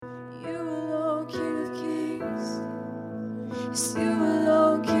Yes, you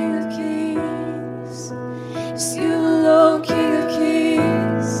alone, King of Kings. Yes, you alone, King of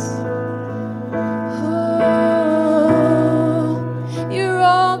Kings. Oh, you're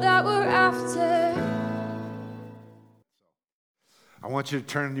all that we're after. I want you to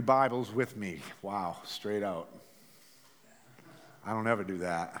turn your Bibles with me. Wow, straight out. I don't ever do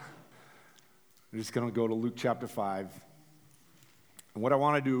that. I'm just going to go to Luke chapter 5. And what I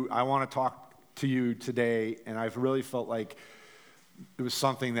want to do, I want to talk to you today, and I've really felt like it was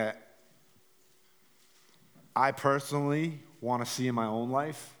something that I personally want to see in my own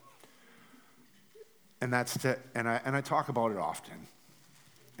life. And that's and I talk about it often.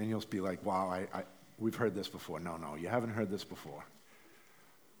 And you'll be like, wow, we've heard this before. No, you haven't heard this before.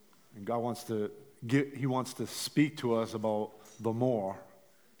 And God wants to He wants to speak to us about the more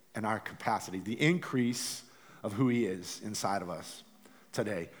and our capacity, the increase of who He is inside of us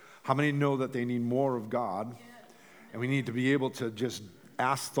today. How many know that they need more of God? And we need to be able to just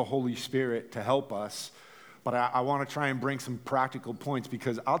ask the Holy Spirit to help us. But I want to try and bring some practical points,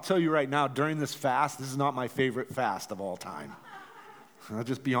 because I'll tell you right now, during this fast, this is not my favorite fast of all time. I'll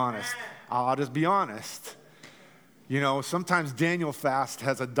just be honest. You know, sometimes Daniel fast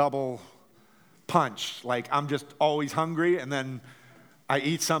has a double punch. Like, I'm just always hungry, and then I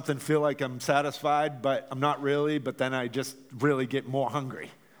eat something, feel like I'm satisfied, but I'm not really, but then I just really get more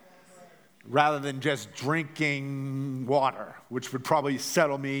hungry. Rather than just drinking water, which would probably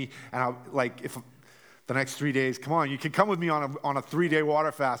settle me, and I'll, like, if the next 3 days, come on, you can come with me on a 3-day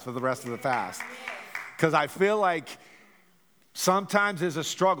water fast for the rest of the fast. Because I feel like sometimes there's a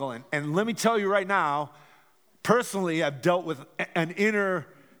struggle, and let me tell you right now, personally, I've dealt with an inner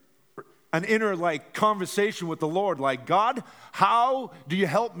like conversation with the Lord, like, God, how do you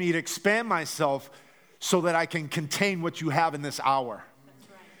help me to expand myself so that I can contain what you have in this hour? That's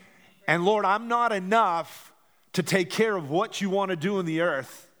right. And Lord, I'm not enough to take care of what you want to do in the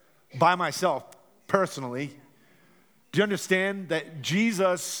earth by myself, personally. Do you understand that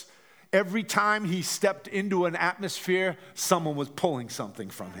Jesus, every time he stepped into an atmosphere, someone was pulling something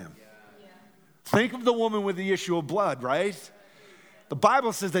from him? Yeah. Think of the woman with the issue of blood, right? The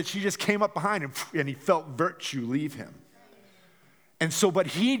Bible says that she just came up behind him and he felt virtue leave him. And so, but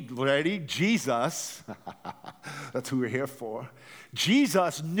Jesus, that's who we're here for.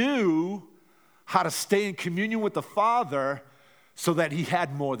 Jesus knew how to stay in communion with the Father so that he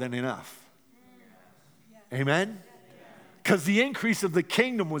had more than enough. Amen? Because the increase of the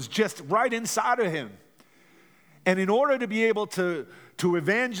kingdom was just right inside of him. And in order to be able to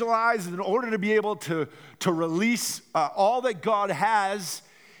evangelize, in order to be able to release all that God has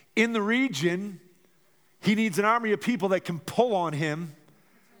in the region, he needs an army of people that can pull on him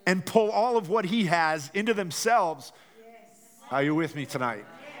and pull all of what he has into themselves. Yes. Are you with me tonight?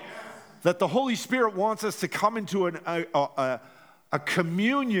 Yes. That the Holy Spirit wants us to come into a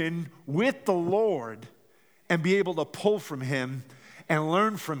communion with the Lord and be able to pull from him and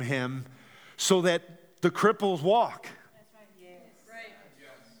learn from him so that the cripples walk.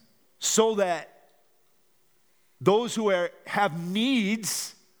 So that those who have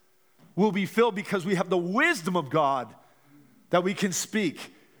needs will be filled, because we have the wisdom of God that we can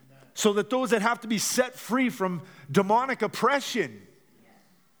speak. So that those that have to be set free from demonic oppression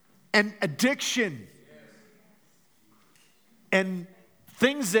and addiction and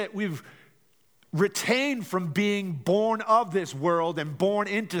things that we've retained from being born of this world and born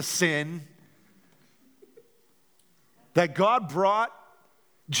into sin, that God brought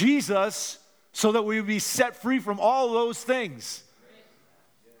Jesus so that we would be set free from all those things.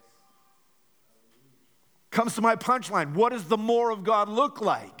 Comes to my punchline. What does the more of God look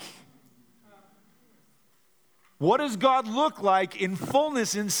like? What does God look like in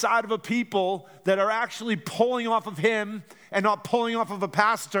fullness inside of a people that are actually pulling off of him and not pulling off of a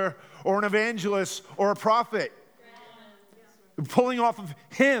pastor or an evangelist or a prophet? Pulling off of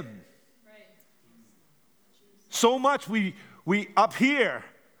him. So much we up here,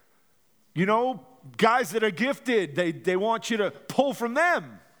 you know, guys that are gifted, they want you to pull from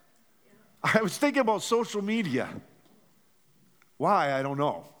them. I was thinking about social media. Why? I don't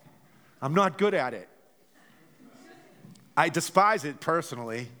know. I'm not good at it. I despise it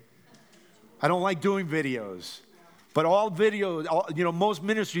personally. I don't like doing videos. But all videos, most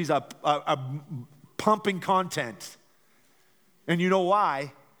ministries are pumping content. And you know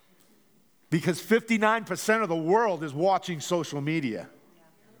why? Because 59% of the world is watching social media.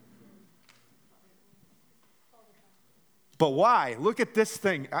 But why? Look at this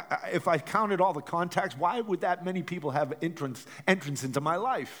thing. If I counted all the contacts, why would that many people have entrance into my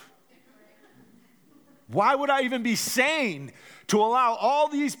life? Why would I even be sane to allow all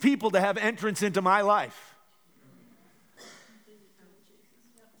these people to have entrance into my life?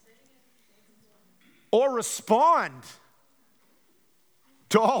 or respond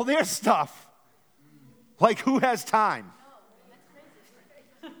to all their stuff. Like, who has time?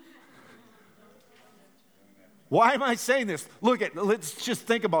 Why am I saying this? Let's just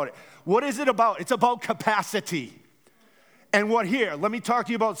think about it. What is it about? It's about capacity. And what here? Let me talk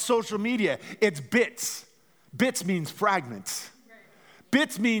to you about social media. It's bits. Bits means fragments.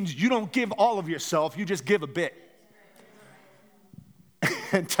 Bits means you don't give all of yourself, you just give a bit.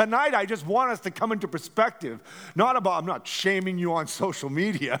 And tonight I just want us to come into perspective. I'm not shaming you on social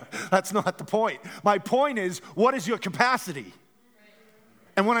media. That's not the point. My point is, what is your capacity?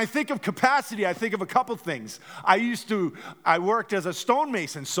 And when I think of capacity, I think of a couple things. I worked as a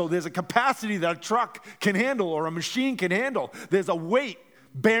stonemason, so there's a capacity that a truck can handle or a machine can handle. There's a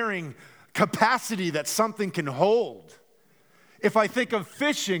weight-bearing capacity that something can hold. If I think of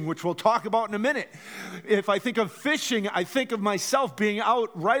fishing, which we'll talk about in a minute, if I think of fishing, I think of myself being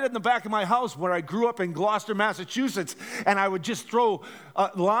out right in the back of my house where I grew up in Gloucester, Massachusetts, and I would just throw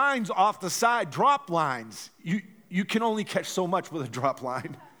lines off the side, drop lines. You can only catch so much with a drop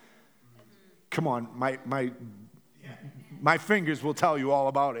line. Come on, my fingers will tell you all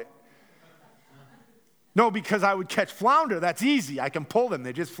about it. No, because I would catch flounder. That's easy. I can pull them.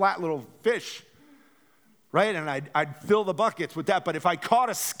 They're just flat little fish. Right? And I'd fill the buckets with that. But if I caught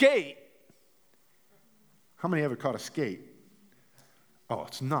a skate, how many ever caught a skate? Oh,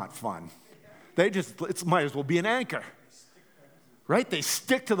 it's not fun. It might as well be an anchor. Right? They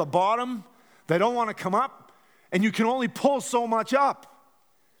stick to the bottom. They don't want to come up. And you can only pull so much up.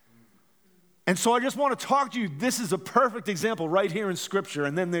 And so I just want to talk to you. This is a perfect example right here in Scripture.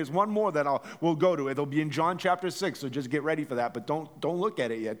 And then there's one more that we'll go to. It'll be in John chapter 6, so just get ready for that. But don't look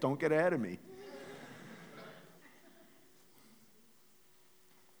at it yet. Don't get ahead of me.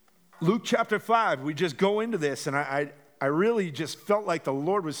 Luke chapter 5, we just go into this, and I really just felt like the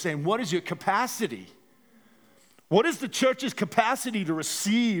Lord was saying, what is your capacity? What is the church's capacity to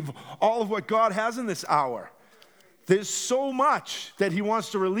receive all of what God has in this hour? There's so much that he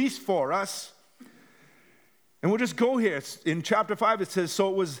wants to release for us. And we'll just go here. In chapter 5, it says, so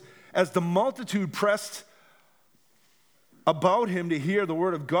it was as the multitude pressed about him to hear the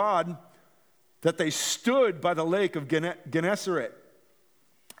word of God that they stood by the lake of Gennesaret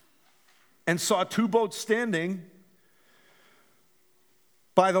and saw two boats standing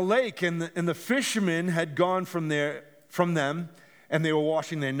by the lake, and the fishermen had gone from them, and they were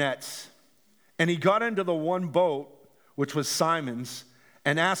washing their nets. And he got into the one boat, which was Simon's,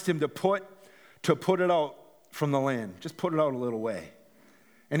 and asked him to put it out from the land. Just put it out a little way.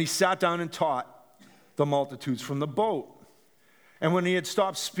 And he sat down and taught the multitudes from the boat. And when he had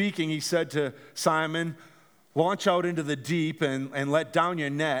stopped speaking, he said to Simon, launch out into the deep and let down your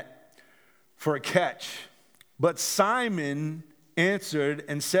net for a catch. But Simon answered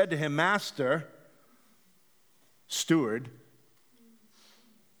and said to him, Master, steward,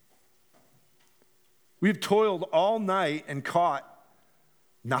 we've toiled all night and caught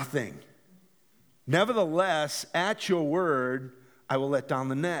nothing. Nevertheless, at your word, I will let down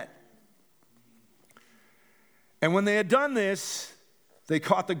the net. And when they had done this, they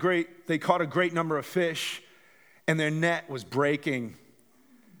caught a great number of fish, and their net was breaking.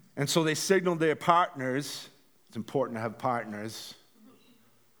 And so they signaled their partners. It's important to have partners.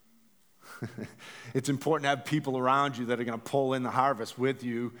 It's important to have people around you that are going to pull in the harvest with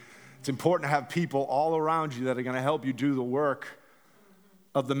you. It's important to have people all around you that are going to help you do the work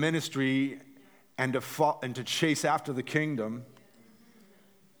of the ministry and to chase after the kingdom.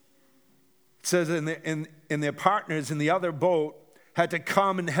 It says in their partners in the other boat had to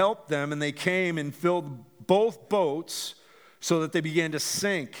come and help them, and they came and filled both boats so that they began to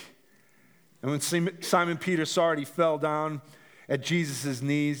sink. And when Simon Peter saw it, he fell down at Jesus'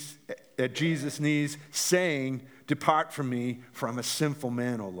 knees, saying, depart from me, for I'm a sinful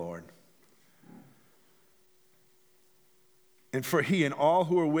man, O Lord. And for he and all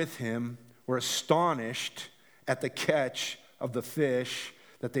who were with him were astonished at the catch of the fish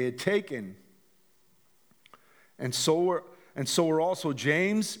that they had taken. And so were also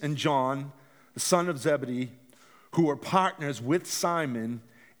James and John, the son of Zebedee, who were partners with Simon.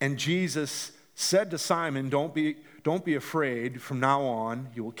 And Jesus said to Simon, don't be afraid. From now on,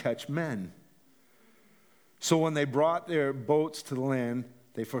 you will catch men. So when they brought their boats to the land,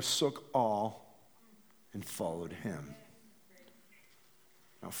 they forsook all and followed him.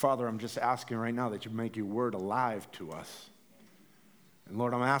 Now, Father, I'm just asking right now that you make your word alive to us. And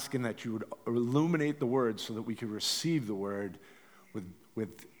Lord, I'm asking that you would illuminate the word so that we could receive the word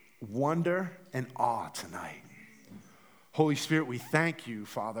with wonder and awe tonight. Holy Spirit, we thank you,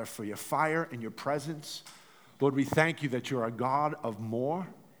 Father, for your fire and your presence. Lord, we thank you that you're a God of more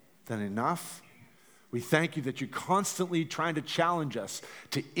than enough. We thank you that you're constantly trying to challenge us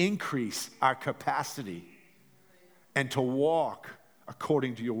to increase our capacity and to walk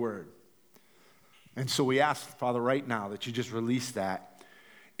according to your word. And so we ask, Father, right now that you just release that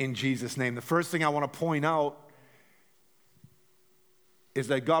in Jesus' name. The first thing I want to point out is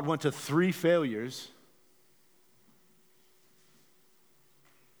that God went to 3 failures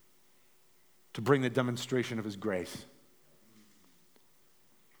to bring the demonstration of his grace.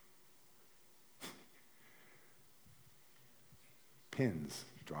 Pins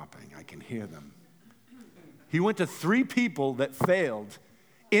dropping, I can hear them. He went to 3 people that failed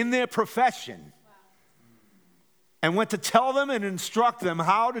in their profession and went to tell them and instruct them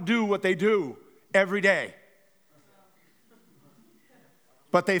how to do what they do every day.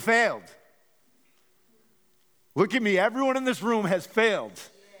 But they failed. Look at me, everyone in this room has failed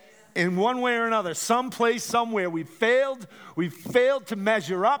in one way or another. Someplace, somewhere, we failed to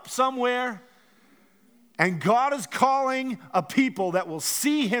measure up somewhere. And God is calling a people that will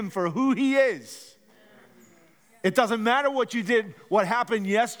see him for who he is. It doesn't matter what you did, what happened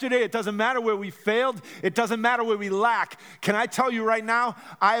yesterday. It doesn't matter where we failed. It doesn't matter where we lack. Can I tell you right now,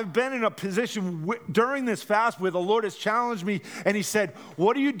 I have been in a position during this fast where the Lord has challenged me and he said,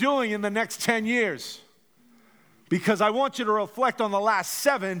 what are you doing in the next 10 years? Because I want you to reflect on the last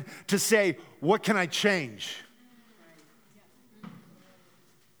 7 to say, what can I change?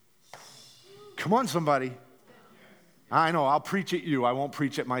 Come on, somebody. I know, I'll preach at you. I won't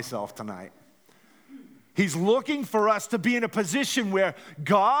preach at myself tonight. He's looking for us to be in a position where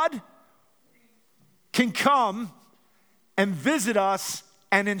God can come and visit us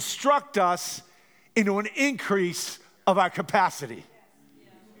and instruct us into an increase of our capacity.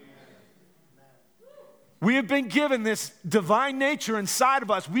 We have been given this divine nature inside of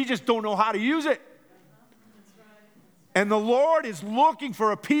us. We just don't know how to use it. And the Lord is looking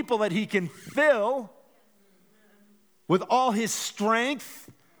for a people that he can fill with all his strength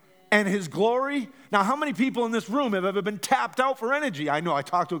and his glory. Now, how many people in this room have ever been tapped out for energy? I know, I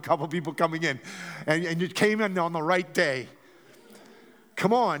talked to a couple people coming in, and you came in on the right day.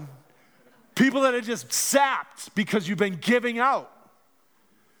 Come on. People that are just sapped because you've been giving out.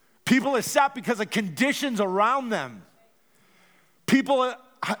 People are sapped because of conditions around them.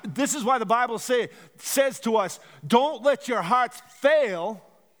 This is why the Bible says to us, don't let your hearts fail.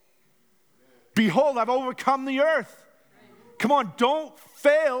 Behold, I've overcome the earth. Come on, don't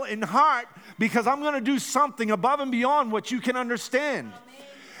fail in heart because I'm going to do something above and beyond what you can understand.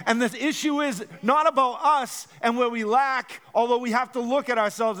 And this issue is not about us and where we lack, although we have to look at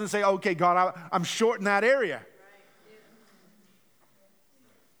ourselves and say, okay, God, I'm short in that area.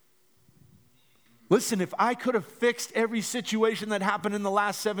 Listen, if I could have fixed every situation that happened in the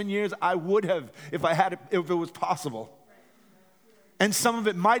last 7 years, I would have if it was possible. And some of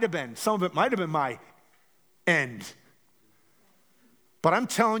it might have been my end. But I'm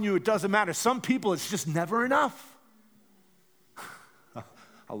telling you, it doesn't matter. Some people, it's just never enough.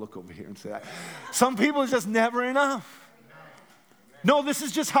 I'll look over here and say that. Some people, it's just never enough. No, this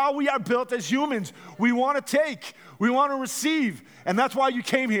is just how we are built as humans. We want to take, we want to receive. And that's why you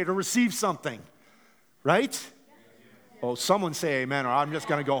came here, to receive something. Right? Oh, someone say amen, or I'm just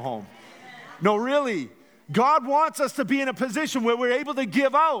going to go home. No, really. God wants us to be in a position where we're able to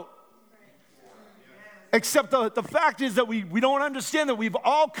give out. Except the fact is that we don't understand that we've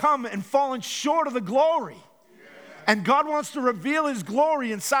all come and fallen short of the glory. And God wants to reveal his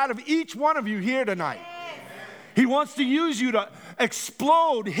glory inside of each one of you here tonight. He wants to use you to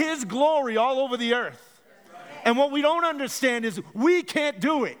explode his glory all over the earth. And what we don't understand is we can't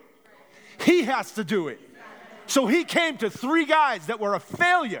do it. He has to do it. So he came to 3 guys that were a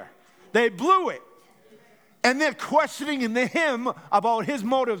failure. They blew it. And they're questioning him about his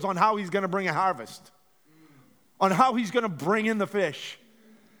motives on how he's going to bring a harvest. On how he's going to bring in the fish.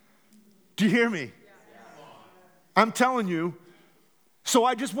 Do you hear me? I'm telling you. So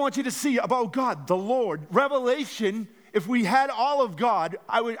I just want you to see about God, the Lord. Revelation, if we had all of God,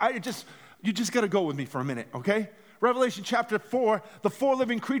 you just got to go with me for a minute, okay? Revelation chapter 4, the 4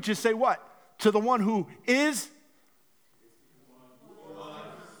 living creatures say what? To the one who is,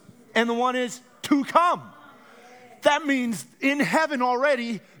 and the one is to come. That means in heaven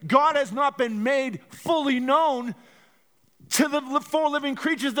already, God has not been made fully known to the 4 living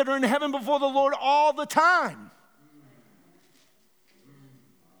creatures that are in heaven before the Lord all the time.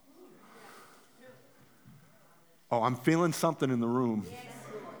 Oh, I'm feeling something in the room.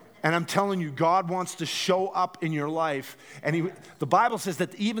 And I'm telling you, God wants to show up in your life. And the Bible says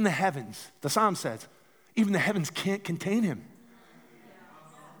that even the heavens, the Psalm says, even the heavens can't contain him.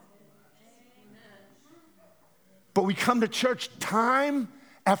 But we come to church time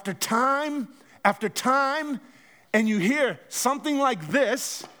after time after time, and you hear something like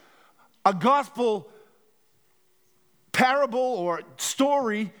this, a gospel parable or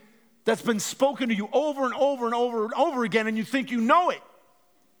story that's been spoken to you over and over and over and over again, and you think you know it.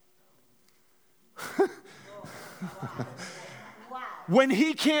 When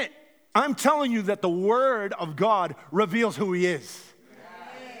he can't, I'm telling you that the Word of God reveals who he is.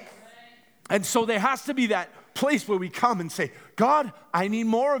 And so there has to be that place where we come and say, God, I need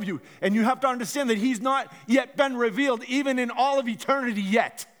more of you. And you have to understand that he's not yet been revealed, even in all of eternity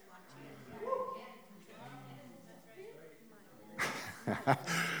yet.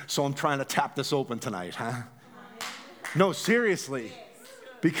 So I'm trying to tap this open tonight, huh? No, seriously.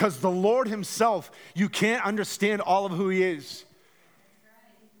 Because the Lord himself, you can't understand all of who he is.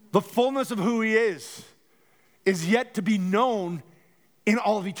 The fullness of who he is yet to be known in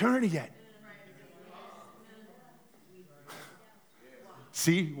all of eternity yet.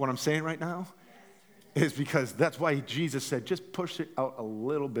 See what I'm saying right now? Is because that's why Jesus said, just push it out a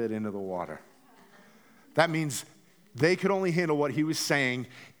little bit into the water. That means they could only handle what he was saying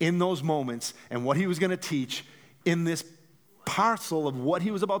in those moments and what he was going to teach in this parcel of what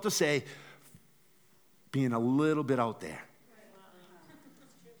he was about to say, being a little bit out there.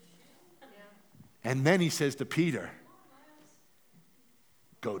 And then he says to Peter,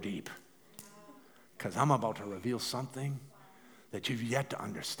 go deep, because I'm about to reveal something that you've yet to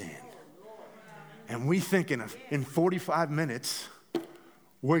understand. And we think in 45 minutes,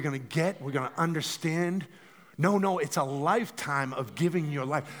 we're going to understand. No, it's a lifetime of giving your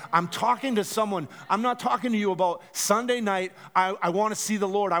life. I'm talking to someone, I'm not talking to you about Sunday night, I want to see the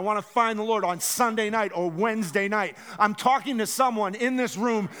Lord. I want to find the Lord on Sunday night or Wednesday night. I'm talking to someone in this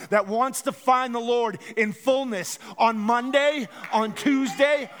room that wants to find the Lord in fullness on Monday, on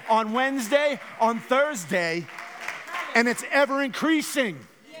Tuesday, on Wednesday, on Thursday, and it's ever increasing.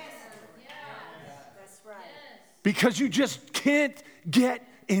 Because you just can't get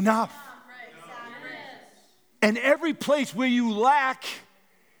enough. And every place where you lack,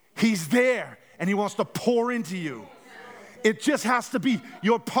 he's there and he wants to pour into you. It just has to be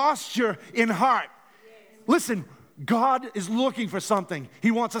your posture in heart. Listen, God is looking for something.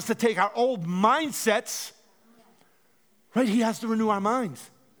 He wants us to take our old mindsets, right? He has to renew our minds.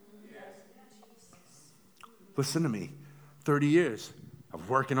 Listen to me. 30 years of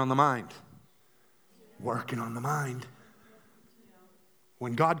working on the mind. Working on the mind.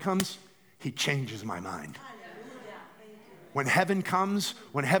 When God comes, he changes my mind. When heaven comes,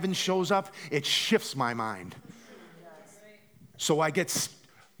 when heaven shows up, it shifts my mind. So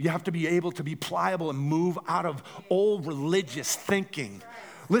you have to be able to be pliable and move out of old religious thinking.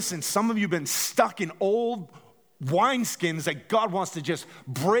 Listen, some of you have been stuck in old wineskins that God wants to just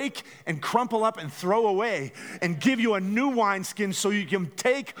break and crumple up and throw away and give you a new wineskin so you can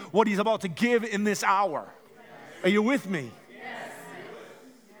take what he's about to give in this hour. Are you with me?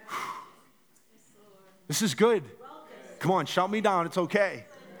 This is good. Come on, shout me down. It's okay.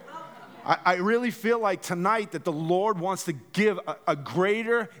 I really feel like tonight that the Lord wants to give a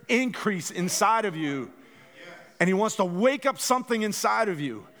greater increase inside of you. And he wants to wake up something inside of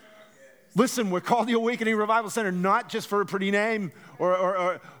you. Listen, we're called the Awakening Revival Center not just for a pretty name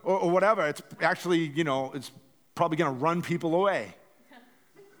or whatever. It's actually, it's probably going to run people away.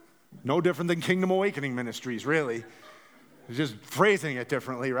 No different than Kingdom Awakening Ministries, really. It's just phrasing it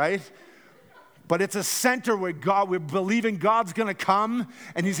differently, right? But it's a center where we're believing God's going to come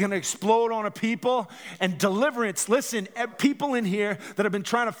and he's going to explode on a people and deliverance. Listen, people in here that have been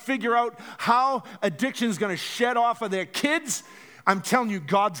trying to figure out how addiction is going to shed off of their kids, I'm telling you,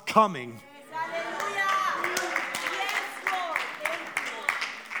 God's coming.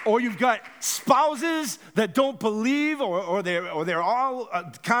 Or you've got spouses that don't believe or they're all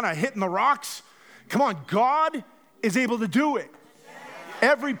kind of hitting the rocks. Come on, God is able to do it.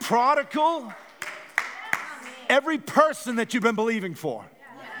 Every prodigal, every person that you've been believing for,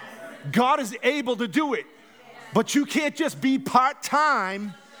 God is able to do it. But you can't just be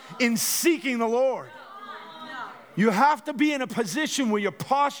part-time in seeking the Lord. You have to be in a position where you're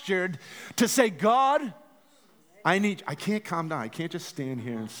postured to say, God, I can't calm down. I can't just stand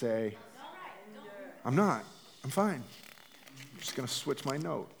here and say, I'm fine. I'm just going to switch my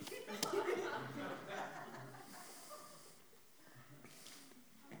note.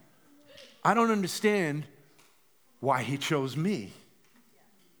 I don't understand why he chose me.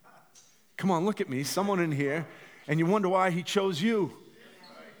 Come on, look at me, someone in here, and you wonder why he chose you.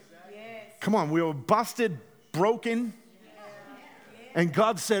 Come on, we were busted, broken, and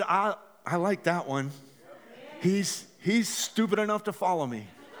God said, I like that one. He's stupid enough to follow me.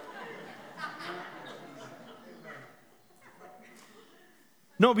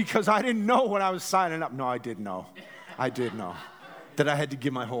 No, because I didn't know when I was signing up. No, I did know. I did know that I had to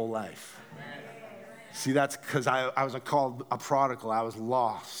give my whole life. See, that's because I was called a prodigal. I was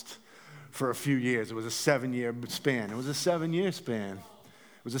lost for a few years. It was a 7-year span. It was a 7-year span.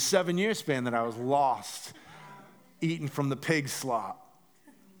 It was a 7-year span that I was lost, eating from the pig slop,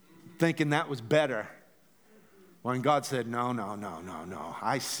 thinking that was better. When God said, no.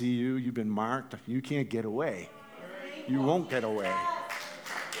 I see you. You've been marked. You can't get away. You won't get away.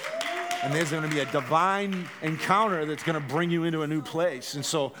 And there's going to be a divine encounter that's going to bring you into a new place. And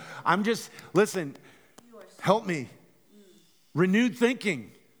so listen, help me. Renewed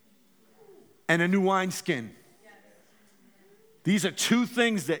thinking and a new wineskin. These are two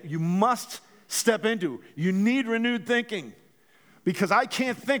things that you must step into. You need renewed thinking because I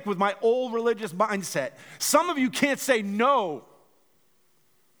can't think with my old religious mindset. Some of you can't say no.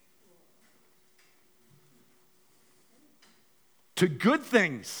 To good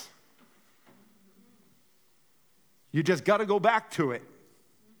things. You just got to go back to it.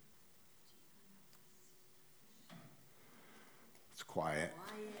 It's quiet.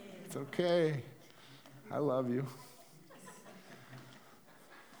 It's okay. I love you.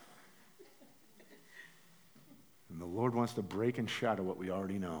 And the Lord wants to break and shatter what we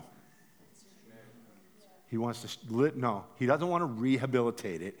already know. He wants to, he doesn't want to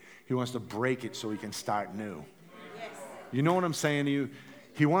rehabilitate it. He wants to break it so he can start new. You know what I'm saying to you?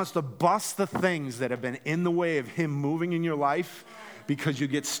 He wants to bust the things that have been in the way of him moving in your life because you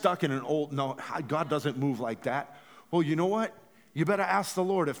get stuck in an old, no, God doesn't move like that. Well, you know what? You better ask the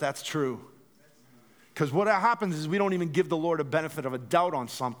Lord if that's true. Because what happens is we don't even give the Lord a benefit of a doubt on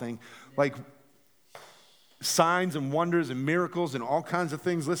something like signs and wonders and miracles and all kinds of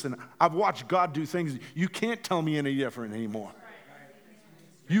things. Listen, I've watched God do things. You can't tell me any different anymore.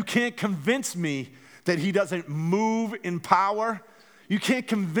 You can't convince me that he doesn't move in power. You can't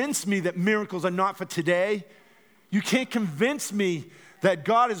convince me that miracles are not for today. You can't convince me that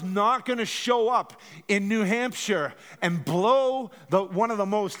God is not going to show up in New Hampshire and blow one of the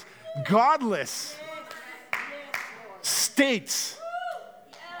most godless states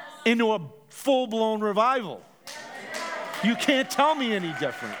into a full-blown revival. You can't tell me any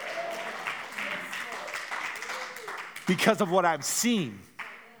different because of what I've seen.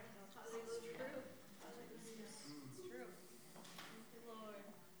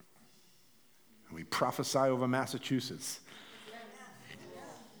 And we prophesy over Massachusetts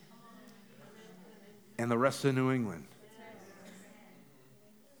and the rest of New England.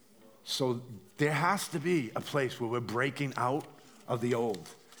 So there has to be a place where we're breaking out of the old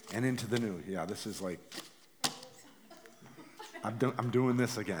and into the new. Yeah, this is like, I'm doing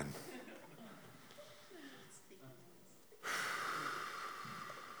this again.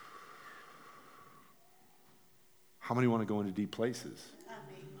 How many want to go into deep places?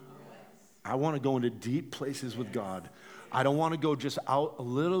 I want to go into deep places with God. I don't want to go just out a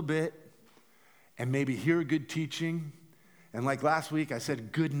little bit and maybe hear a good teaching. And like last week, I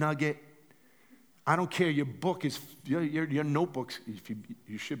said, good nugget. I don't care. Your book is, your notebooks,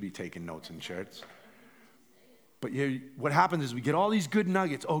 you should be taking notes in church. But what happens is we get all these good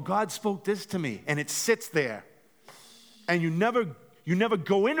nuggets. Oh, God spoke this to me. And it sits there. And you never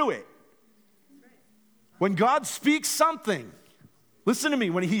go into it. When God speaks something, listen to me,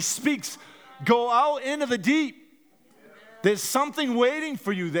 when he speaks, go out into the deep. There's something waiting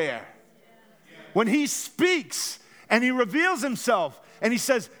for you there. When he speaks and he reveals himself and he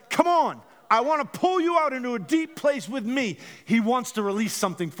says, come on, I want to pull you out into a deep place with me. He wants to release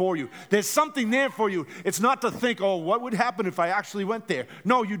something for you. There's something there for you. It's not to think, oh, what would happen if I actually went there?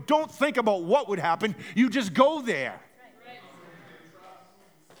 No, you don't think about what would happen. You just go there.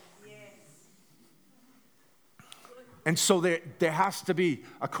 And so there has to be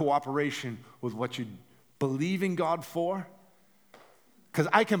a cooperation with what you believe in God for. Because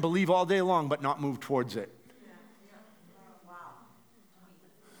I can believe all day long but not move towards it.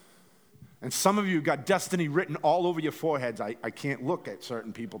 And some of you got destiny written all over your foreheads. I can't look at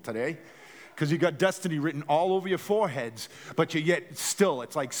certain people today because you got destiny written all over your foreheads, but you yet still,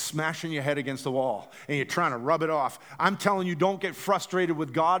 it's like smashing your head against the wall and you're trying to rub it off. I'm telling you, don't get frustrated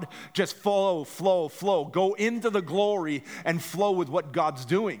with God. Just flow. Go into the glory and flow with what God's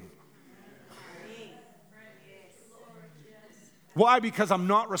doing. Why? Because I'm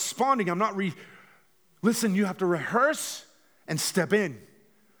not responding. Listen, you have to rehearse and step in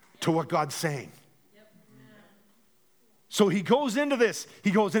to what God's saying. So he goes into this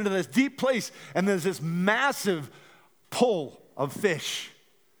deep place, and there's this massive pull of fish.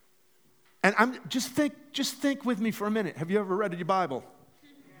 And just think with me for a minute. Have you ever read your Bible?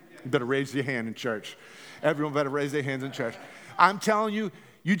 You better raise your hand in church. Everyone better raise their hands in church. I'm telling you,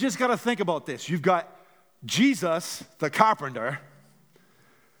 you just got to think about this. You've got Jesus, the carpenter,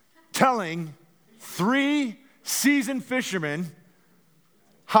 telling 3 seasoned fishermen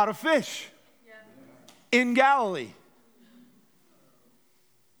how to fish in Galilee.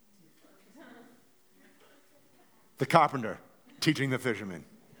 The carpenter teaching the fishermen.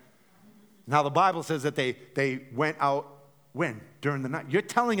 Now the Bible says that they went out, when? During the night. You're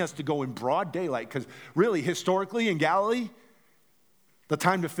telling us to go in broad daylight, because really, historically in Galilee, the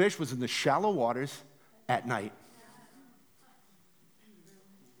time to fish was in the shallow waters at night.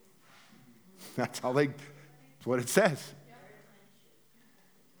 That's what it says.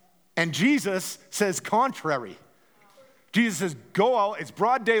 And Jesus says contrary. Jesus says, go out, it's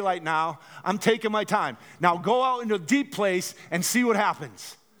broad daylight now, I'm taking my time. Now go out into a deep place and see what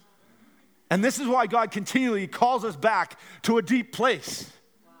happens. And this is why God continually calls us back to a deep place.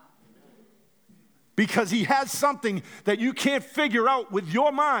 Because he has something that you can't figure out with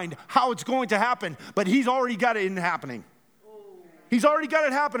your mind how it's going to happen, but he's already got it happening. He's already got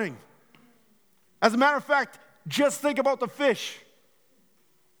it happening. As a matter of fact, just think about the fish.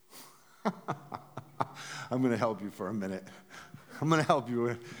 I'm going to help you for a minute. I'm going to help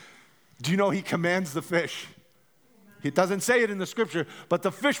you. Do you know he commands the fish? It doesn't say it in the scripture, but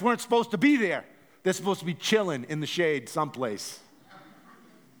the fish weren't supposed to be there. They're supposed to be chilling in the shade someplace.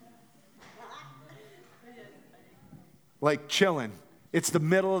 Like chilling. It's the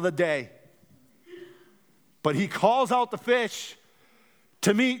middle of the day. But he calls out the fish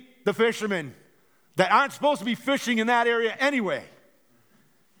to meet the fishermen that aren't supposed to be fishing in that area anyway.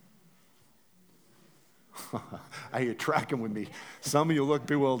 Are you tracking with me? Some of you look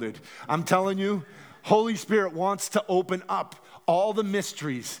bewildered. I'm telling you, Holy Spirit wants to open up all the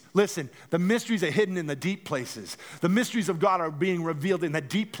mysteries. Listen, the mysteries are hidden in the deep places. The mysteries of God are being revealed in the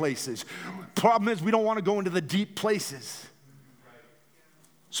deep places. Problem is, we don't want to go into the deep places.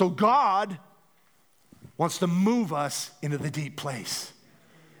 So God wants to move us into the deep place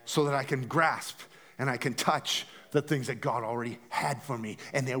so that I can grasp and I can touch the things that God already had for me.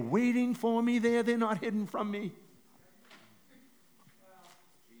 And they're waiting for me there. They're not hidden from me.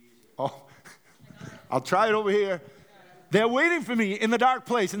 Oh, I'll try it over here. They're waiting for me in the dark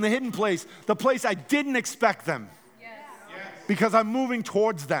place, in the hidden place, the place I didn't expect them. Because I'm moving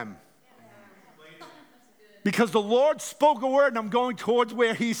towards them. Because the Lord spoke a word and I'm going towards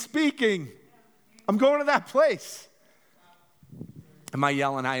where he's speaking. I'm going to that place. Am I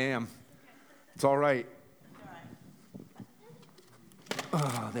yelling? I am. It's all right.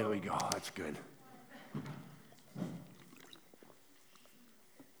 Oh, there we go. That's good.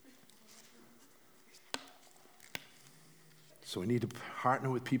 So we need to partner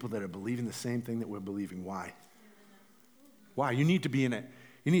with people that are believing the same thing that we're believing. Why? Why? You need to be in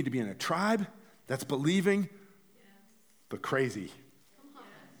a tribe that's believing the crazy.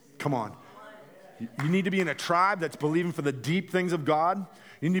 Come on. You need to be in a tribe that's believing for the deep things of God.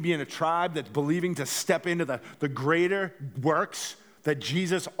 You need to be in a tribe that's believing to step into the greater works that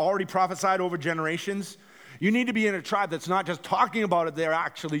Jesus already prophesied over generations. You need to be in a tribe that's not just talking about it, they're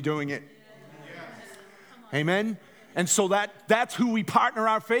actually doing it. Amen? And so that's who we partner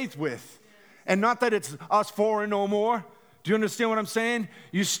our faith with. And not that it's us four and no more. Do you understand what I'm saying?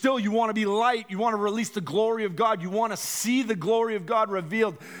 You want to be light. You want to release the glory of God. You want to see the glory of God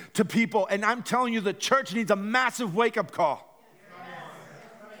revealed to people. And I'm telling you, the church needs a massive wake-up call.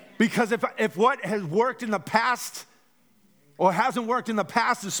 Because if what has worked in the past or hasn't worked in the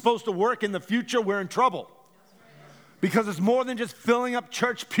past is supposed to work in the future, we're in trouble. Because it's more than just filling up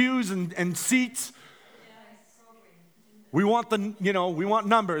church pews and seats. We want we want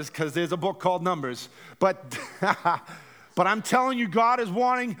numbers because there's a book called Numbers. But I'm telling you, God is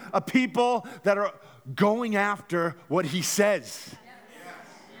wanting a people that are going after what he says.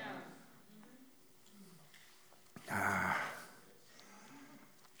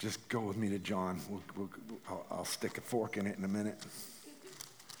 Just go with me to John. I'll stick a fork in it in a minute.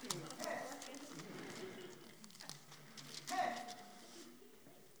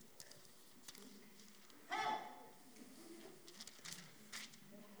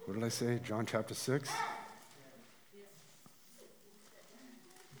 What did I say? John chapter 6?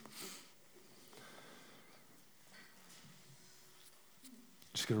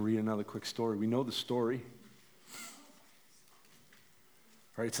 Just going to read another quick story. We know the story.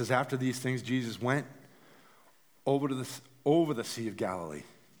 All right, it says, after these things, Jesus went over the Sea of Galilee.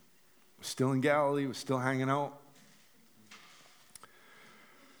 Was still in Galilee, was still hanging out,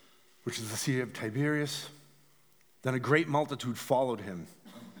 which is the Sea of Tiberias. Then a great multitude followed him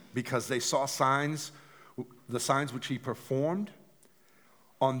because they saw the signs which he performed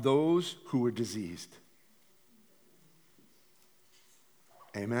on those who were diseased.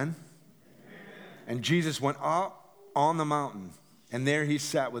 Amen? And Jesus went up on the mountain, and there he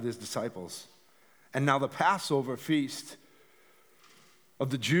sat with his disciples. And now the Passover feast of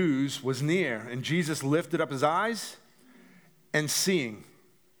the Jews was near, and Jesus lifted up his eyes and seeing.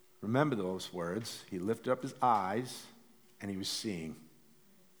 Remember those words. He lifted up his eyes and he was seeing.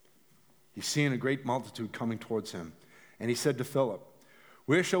 He's seeing a great multitude coming towards him. And he said to Philip,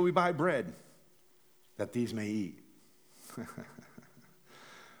 "Where shall we buy bread that these may eat?"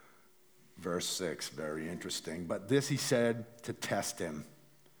 Verse 6, very interesting. But this he said to test him,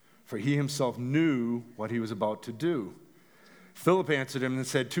 for he himself knew what he was about to do. Philip answered him and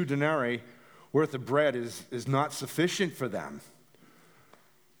said, 2 denarii worth of bread is not sufficient for them,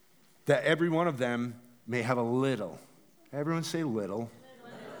 that every one of them may have a little. Everyone say little.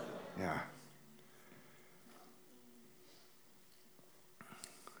 Yeah.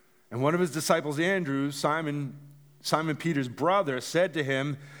 And one of his disciples, Andrew, Simon Peter's brother, said to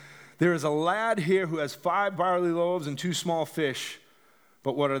him, "There is a lad here who has 5 barley loaves and 2 small fish,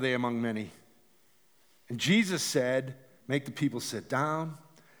 but what are they among many?" And Jesus said, "Make the people sit down."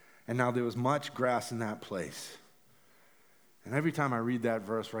 And now there was much grass in that place. And every time I read that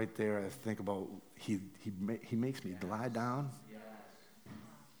verse right there, I think about he makes me lie down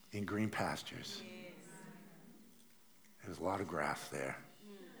in green pastures. There's a lot of grass there.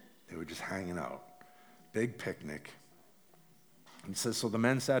 They were just hanging out. Big picnic. And it says, so the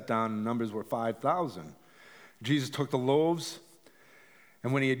men sat down, and numbers were 5,000. Jesus took the loaves,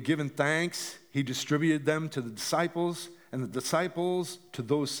 and when he had given thanks, he distributed them to the disciples, and the disciples to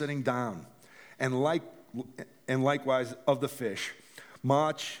those sitting down. And likewise of the fish,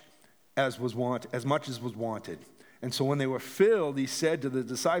 much as was wanted. And so when they were filled, he said to the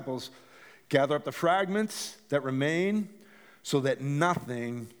disciples, "Gather up the fragments that remain, so that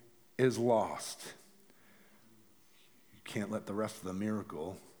nothing is lost." You can't let the rest of the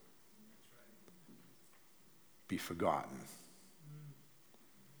miracle be forgotten.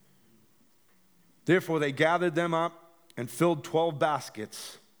 Therefore they gathered them up and filled 12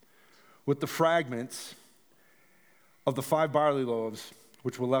 baskets with the fragments of the 5 barley loaves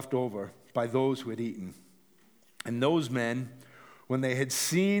which were left over by those who had eaten. And those men, when they had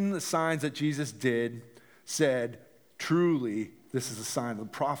seen the signs that Jesus did, said, "Truly, this is a sign of the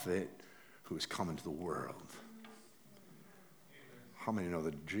prophet who is come into the world." How many know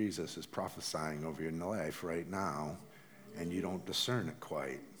that Jesus is prophesying over your life right now, and you don't discern it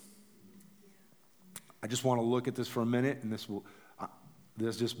quite? I just want to look at this for a minute, and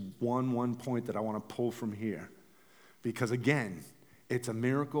there's just one point that I want to pull from here. Because again, it's a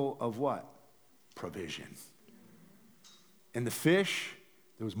miracle of what? Provision. In the fish,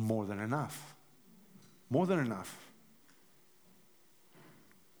 there was more than enough. More than enough.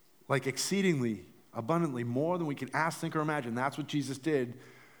 Like exceedingly, abundantly, more than we can ask, think, or imagine. That's what Jesus did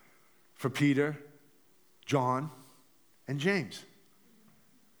for Peter, John, and James.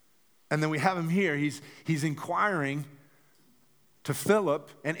 And then we have him here. He's inquiring to Philip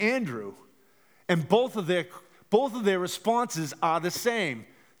and Andrew. And both of their responses are the same.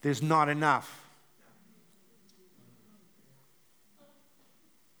 There's not enough.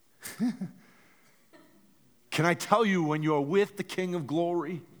 Can I tell you, when you're with the King of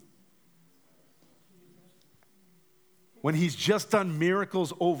Glory, when he's just done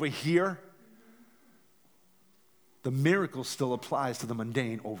miracles over here, the miracle still applies to the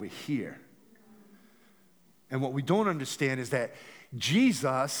mundane over here. And what we don't understand is that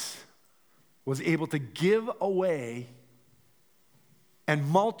Jesus was able to give away and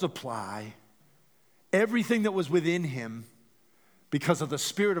multiply everything that was within him because of the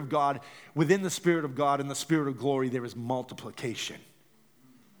Spirit of God. Within the Spirit of God and the Spirit of glory, there is multiplication.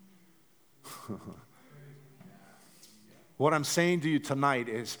 What I'm saying to you tonight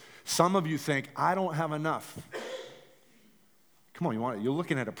is, some of you think, I don't have enough. Come on, you're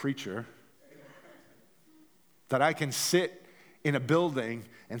looking at a preacher that I can sit in a building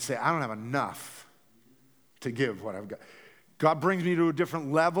and say, I don't have enough to give what I've got. God brings me to a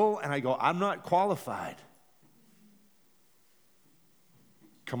different level, and I go, I'm not qualified.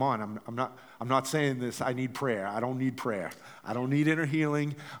 Come on, I'm not saying this, I need prayer. I don't need prayer. I don't need inner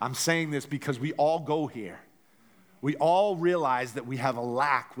healing. I'm saying this because we all go here. We all realize that we have a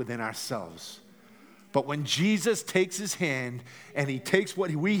lack within ourselves. But when Jesus takes his hand and he takes what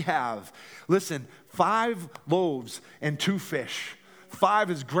we have, listen, 5 loaves and 2 fish.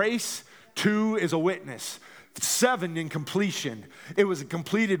 5 is grace, 2 is a witness. 7 in completion. It was a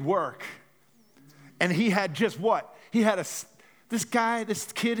completed work. And he had just what? He had this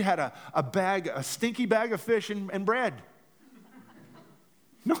kid had a stinky bag of fish and bread.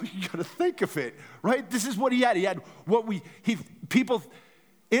 No, you got to think of it, right? This is what he had. He had people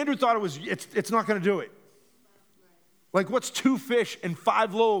Andrew thought it's not going to do it. Like, what's 2 fish and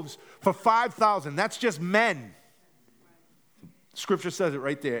 5 loaves for 5,000? That's just men. Scripture says it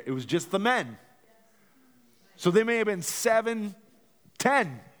right there. It was just the men. So there may have been 7,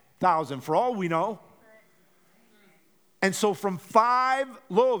 10,000 for all we know. And so from 5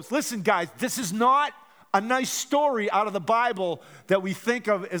 loaves, listen guys, this is not a nice story out of the Bible that we think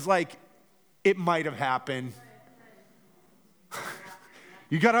of as like, it might have happened.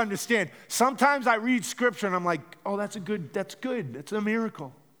 You got to understand, sometimes I read scripture and I'm like, oh, that's good, that's a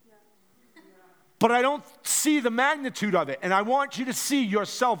miracle. But I don't see the magnitude of it, and I want you to see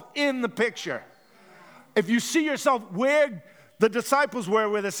yourself in the picture. If you see yourself where the disciples were,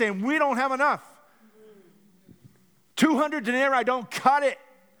 where they're saying, we don't have enough. 200 denarii don't cut it.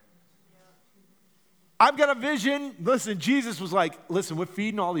 I've got a vision. Listen, Jesus was like, listen, we're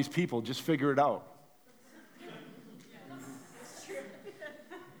feeding all these people, just figure it out.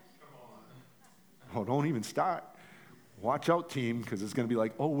 Oh, don't even start. Watch out, team, because it's going to be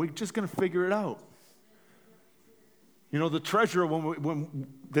like, oh, we're just going to figure it out. You know, the treasurer, when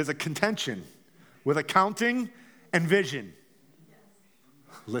there's a contention with accounting and vision.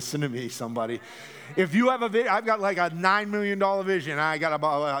 Listen to me, somebody. If you have a vision, I've got like a $9 million vision. I got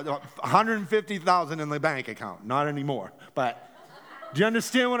about 150,000 in the bank account. Not anymore. But do you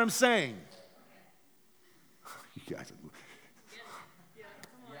understand what I'm saying? You guys.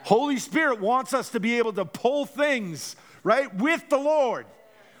 Holy Spirit wants us to be able to pull things, right, with the Lord.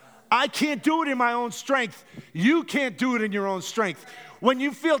 I can't do it in my own strength. You can't do it in your own strength. When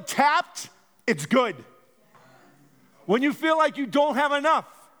you feel tapped, it's good. When you feel like you don't have enough,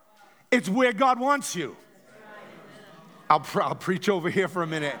 it's where God wants you. I'll preach over here for a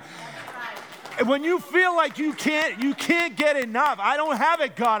minute. When you feel like you can't get enough, I don't have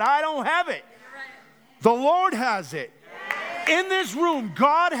it, God, I don't have it. The Lord has it. In this room,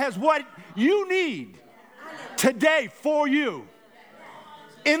 God has what you need today for you.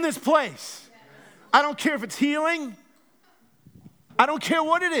 In this place. I don't care if it's healing. I don't care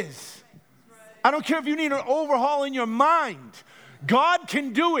what it is. I don't care if you need an overhaul in your mind. God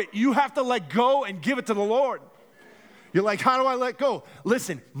can do it. You have to let go and give it to the Lord. You're like, how do I let go?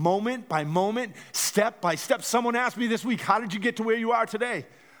 Listen, moment by moment, step by step. Someone asked me this week, how did you get to where you are today?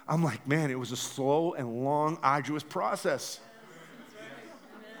 I'm like, man, it was a slow and long, arduous process.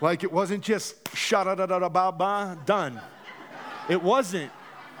 Like it wasn't just sha-da-da-da-ba-ba, done. It wasn't.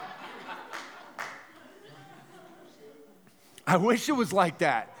 I wish it was like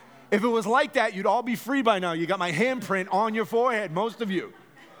that. If it was like that, you'd all be free by now. You got my handprint on your forehead, most of you.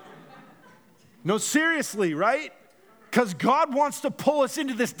 No, seriously, right? Because God wants to pull us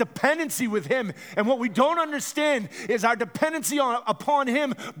into this dependency with Him. And what we don't understand is our dependency upon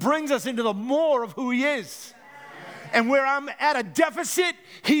Him brings us into the more of who He is. And where I'm at a deficit,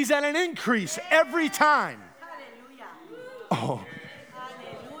 He's at an increase every time. Oh.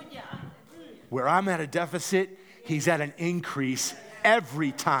 Where I'm at a deficit, He's at an increase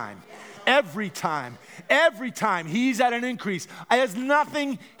every time. Every time. Every time He's at an increase. There's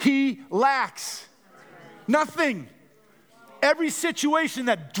nothing He lacks. Nothing. Every situation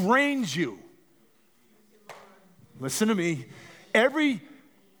that drains you. Listen to me. Every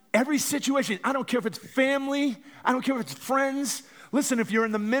situation, I don't care if it's family, I don't care if it's friends. Listen, if you're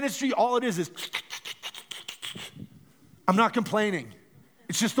in the ministry, all it is I'm not complaining.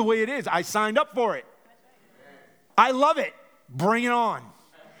 It's just the way it is. I signed up for it. I love it. Bring it on.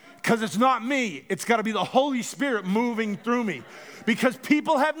 Because it's not me. It's got to be the Holy Spirit moving through me. Because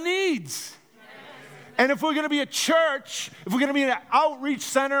people have needs. And if we're going to be a church, if we're going to be an outreach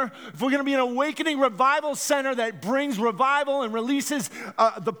center, if we're going to be an awakening revival center that brings revival and releases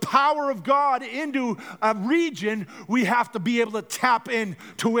the power of God into a region, we have to be able to tap in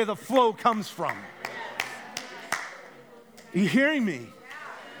to where the flow comes from. Are you hearing me?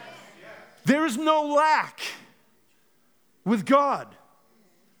 There is no lack with God.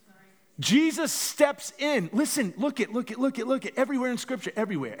 Jesus steps in. Listen, look at. Everywhere in Scripture,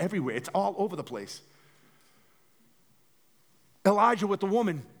 everywhere. It's all over the place. Elijah with the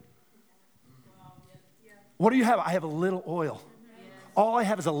woman. What do you have? I have a little oil. All I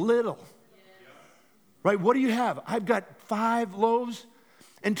have is a little. Right? What do you have? I've got 5 loaves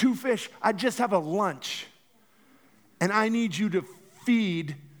and 2 fish. I just have a lunch. And I need you to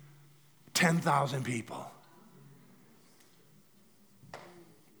feed 10,000 people.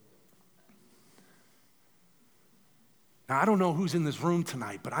 Now, I don't know who's in this room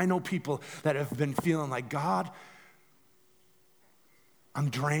tonight, but I know people that have been feeling like, God, I'm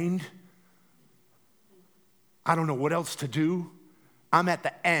drained. I don't know what else to do. I'm at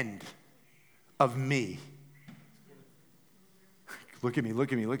the end of me. Look at me,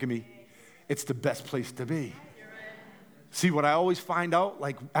 look at me, look at me. It's the best place to be. See, what I always find out,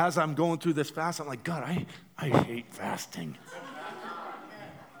 like as I'm going through this fast, I'm like, God, I hate fasting.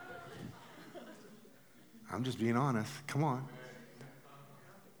 I'm just being honest. Come on.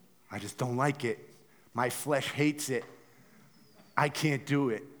 I just don't like it. My flesh hates it. I can't do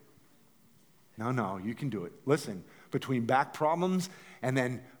it. No, you can do it. Listen, between back problems and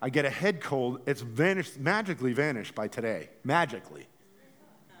then I get a head cold, it's magically vanished by today. Magically.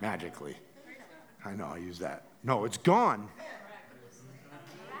 I know, I use that. No, it's gone.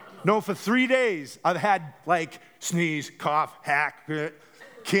 No, for 3 days, I've had like sneeze, cough, hack,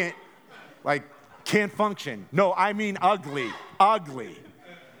 can't function. No, I mean ugly.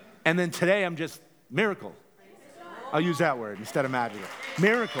 And then today I'm just miracle. I'll use that word instead of magical.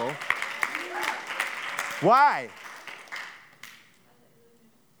 Miracle. Why?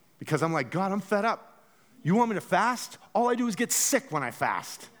 Because I'm like, God, I'm fed up. You want me to fast? All I do is get sick when I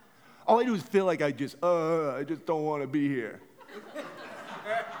fast. All I do is feel like I just don't want to be here.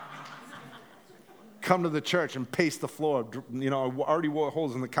 Come to the church and pace the floor. I already wore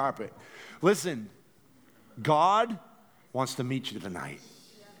holes in the carpet. Listen, God wants to meet you tonight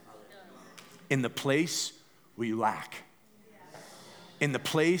in the place where you lack, in the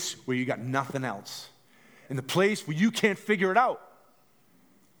place where you got nothing else, in the place where you can't figure it out,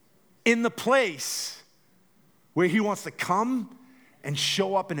 in the place where he wants to come and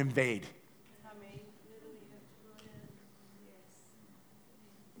show up and invade.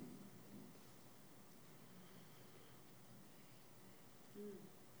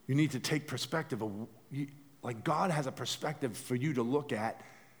 You need to take perspective of, like God has a perspective for you to look at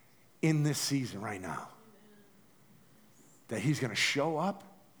in this season right now. That he's going to show up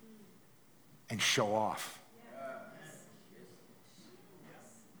and show off.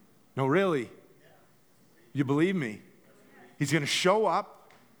 No, really. You believe me? He's going to show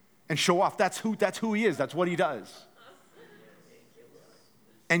up and show off. That's who he is. That's what he does.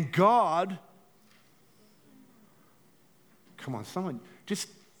 And God, come on, someone, just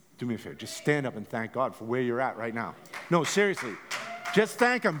do me a favor. Just stand up and thank God for where you're at right now. No, seriously. Just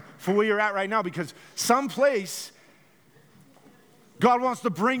thank him for where you're at right now, because someplace God wants to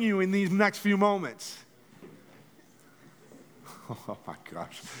bring you in these next few moments. Oh my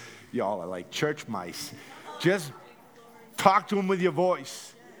gosh. Y'all are like church mice. Just talk to him with your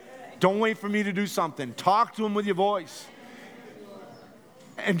voice. Don't wait for me to do something. Talk to him with your voice.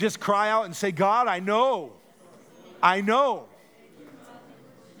 And just cry out and say, God, I know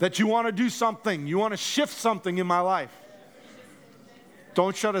that you want to do something. You want to shift something in my life.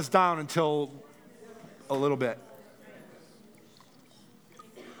 Don't shut us down until a little bit.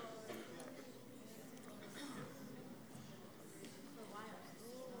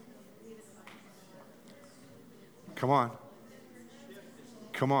 Come on.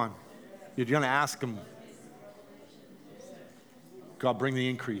 You're going to ask him. God, bring the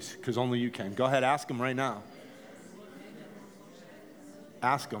increase, because only you can. Go ahead, ask him right now.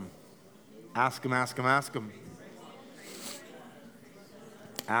 Ask him. Ask him.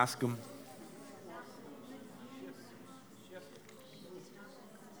 Ask him.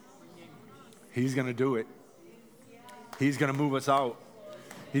 He's going to do it. He's going to move us out.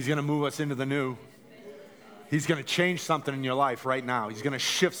 He's going to move us into the new. He's going to change something in your life right now. He's going to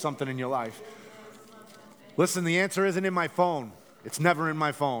shift something in your life. Listen, the answer isn't in my phone. It's never in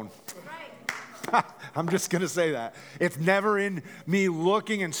my phone. I'm just going to say that. It's never in me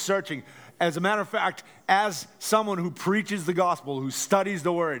looking and searching. As a matter of fact, as someone who preaches the gospel, who studies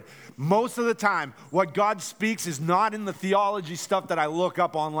the word, most of the time, what God speaks is not in the theology stuff that I look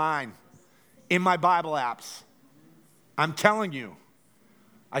up online, in my Bible apps. I'm telling you.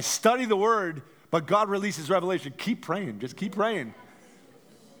 I study the word, but God releases revelation. Keep praying. Just keep praying.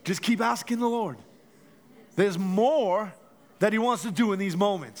 Just keep asking the Lord. There's more that he wants to do in these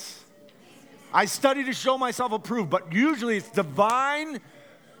moments. I study to show myself approved, but usually it's divine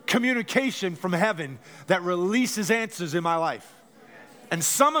communication from heaven that releases answers in my life. And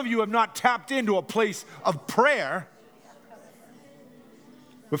some of you have not tapped into a place of prayer.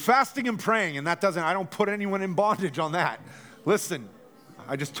 We're fasting and praying, and I don't put anyone in bondage on that. Listen,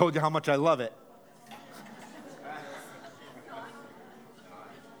 I just told you how much I love it.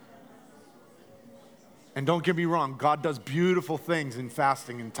 And don't get me wrong, God does beautiful things in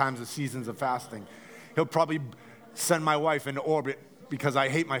fasting, in times of seasons of fasting. He'll probably send my wife into orbit because I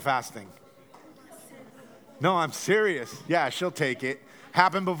hate my fasting. No, I'm serious. Yeah, she'll take it.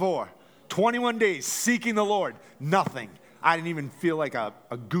 Happened before. 21 days seeking the Lord. Nothing. I didn't even feel like a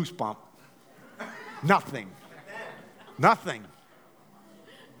goosebump. Nothing.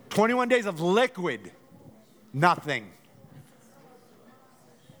 21 days of liquid. Nothing.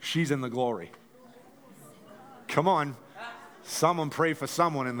 she's in the glory. Come on. Someone pray for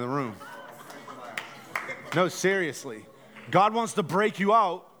someone in the room. No, seriously. God wants to break you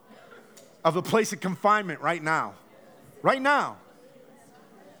out of the place of confinement right now. Right now.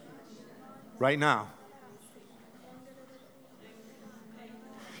 Right now.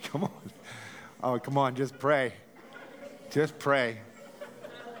 Come on. Oh, come on, just pray. Just pray.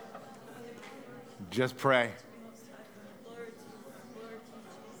 Just pray.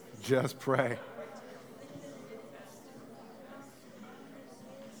 Just pray.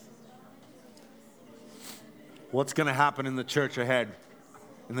 What's going to happen in the church ahead,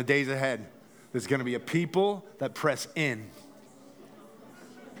 in the days ahead? There's going to be a people that press in.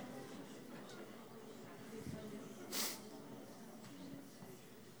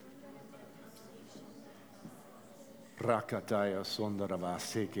 Rakataya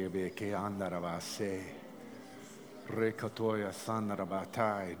sondaravase kebeke andaravase. Rekatoya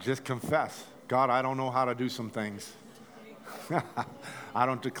sandarabatai. Just confess. God, I don't know how to do some things. I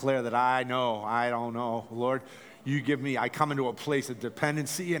don't declare that I know. I don't know. Lord, you give me, I come into a place of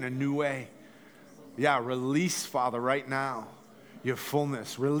dependency in a new way. Yeah, release, Father, right now, your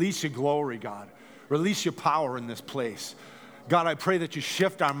fullness. Release your glory, God. Release your power in this place. God, I pray that you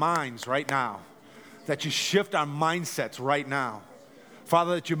shift our minds right now. That you shift our mindsets right now.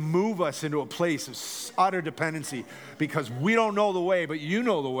 Father, that you move us into a place of utter dependency because we don't know the way, but you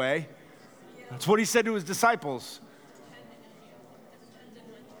know the way. That's what he said to his disciples.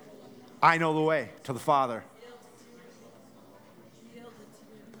 I know the way to the Father.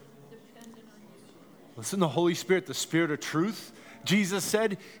 Listen, the Holy Spirit, the Spirit of truth, Jesus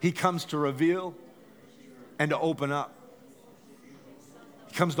said he comes to reveal and to open up.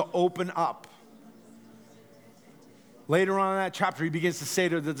 He comes to open up. Later on in that chapter, he begins to say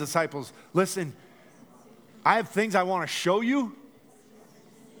to the disciples, listen, I have things I want to show you,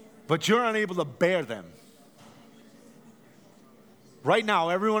 but you're unable to bear them. Right now,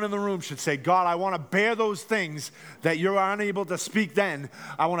 everyone in the room should say, God, I want to bear those things that you're unable to speak then.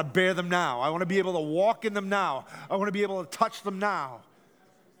 I want to bear them now. I want to be able to walk in them now. I want to be able to touch them now.